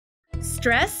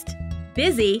Stressed?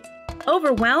 Busy?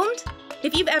 Overwhelmed?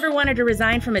 If you've ever wanted to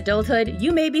resign from adulthood,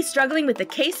 you may be struggling with the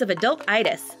case of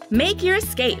adult-itis. Make your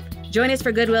escape. Join us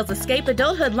for Goodwill's Escape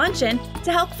Adulthood Luncheon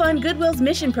to help fund Goodwill's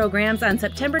mission programs on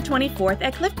September 24th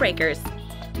at Cliffbreakers.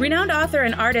 Renowned author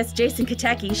and artist Jason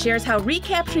Katecki shares how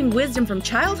recapturing wisdom from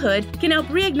childhood can help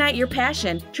reignite your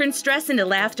passion, turn stress into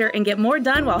laughter, and get more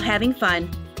done while having fun.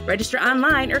 Register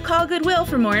online or call Goodwill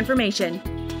for more information.